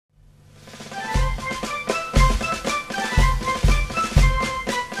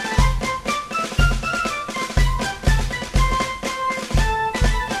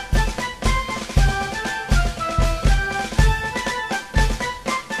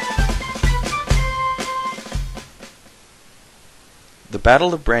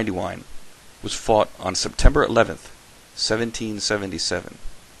Battle of Brandywine was fought on September 11th, 1777.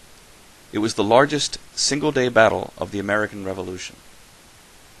 It was the largest single-day battle of the American Revolution.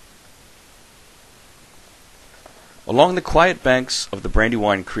 Along the quiet banks of the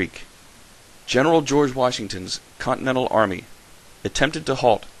Brandywine Creek, General George Washington's Continental Army attempted to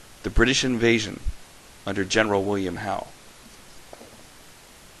halt the British invasion under General William Howe.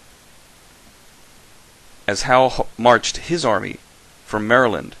 As Howe marched his army from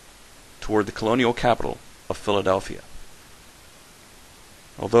Maryland toward the colonial capital of Philadelphia.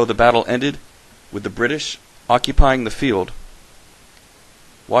 Although the battle ended with the British occupying the field,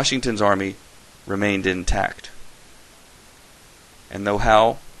 Washington's army remained intact. And though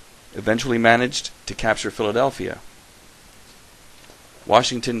Howe eventually managed to capture Philadelphia,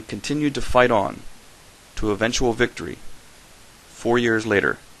 Washington continued to fight on to eventual victory 4 years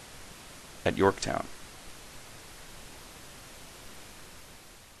later at Yorktown.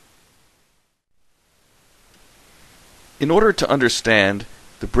 In order to understand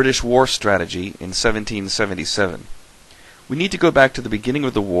the British war strategy in 1777, we need to go back to the beginning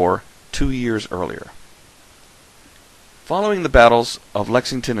of the war 2 years earlier. Following the battles of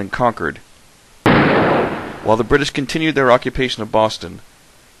Lexington and Concord, while the British continued their occupation of Boston,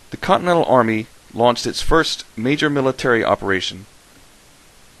 the Continental Army launched its first major military operation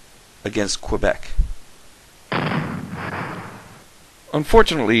against Quebec.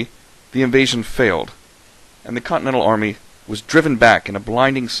 Unfortunately, the invasion failed, and the Continental Army was driven back in a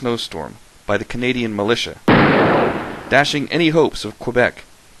blinding snowstorm by the Canadian militia, dashing any hopes of Quebec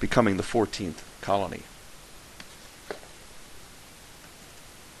becoming the 14th colony.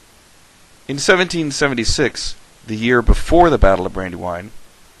 In 1776, the year before the Battle of Brandywine,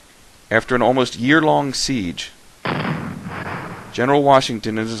 after an almost year-long siege, General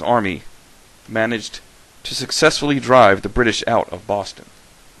Washington and his army managed to successfully drive the British out of Boston.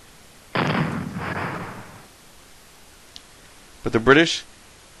 But the British,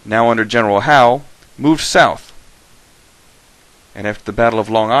 now under General Howe, moved south, and after the Battle of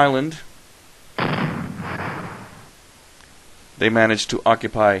Long Island, they managed to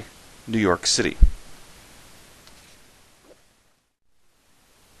occupy New York City.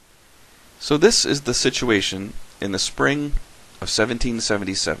 So this is the situation in the spring of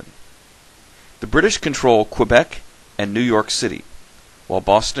 1777. The British control Quebec and New York City, while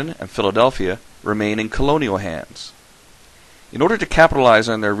Boston and Philadelphia remain in colonial hands. In order to capitalize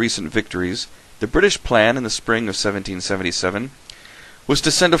on their recent victories, the British plan in the spring of 1777 was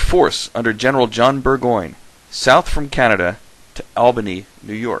to send a force under General John Burgoyne south from Canada to Albany,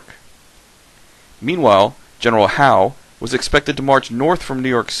 New York. Meanwhile, General Howe was expected to march north from New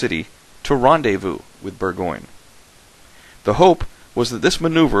York City to rendezvous with Burgoyne. The hope was that this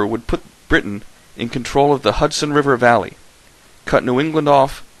maneuver would put Britain in control of the Hudson River Valley, cut New England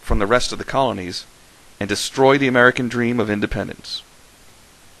off from the rest of the colonies, and destroy the American dream of independence.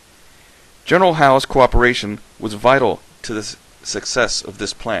 General Howe's cooperation was vital to the success of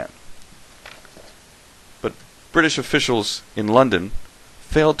this plan. But British officials in London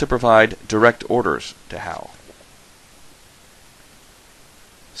failed to provide direct orders to Howe.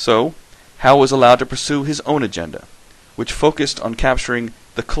 So, Howe was allowed to pursue his own agenda, which focused on capturing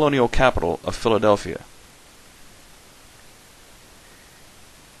the colonial capital of Philadelphia.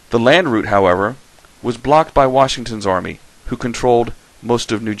 The land route, however, was blocked by Washington's army, who controlled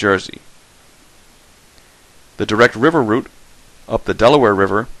most of New Jersey. The direct river route up the Delaware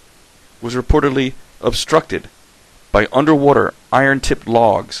River was reportedly obstructed by underwater iron-tipped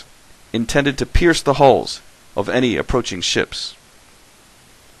logs intended to pierce the hulls of any approaching ships.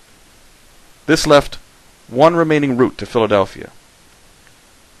 This left one remaining route to Philadelphia,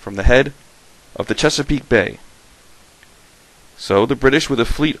 from the head of the Chesapeake Bay. So the British, with a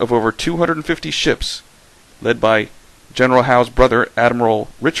fleet of over 250 ships, led by General Howe's brother, Admiral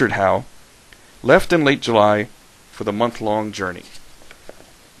Richard Howe, left in late July for the month-long journey.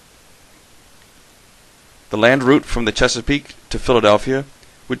 The land route from the Chesapeake to Philadelphia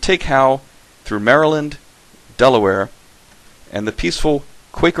would take Howe through Maryland, Delaware, and the peaceful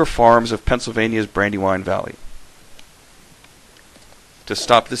Quaker farms of Pennsylvania's Brandywine Valley. To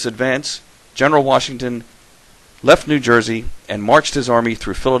stop this advance, General Washington left New Jersey and marched his army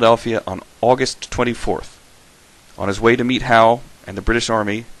through Philadelphia on August 24th, on his way to meet Howe and the British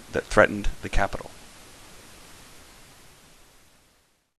army that threatened the capital.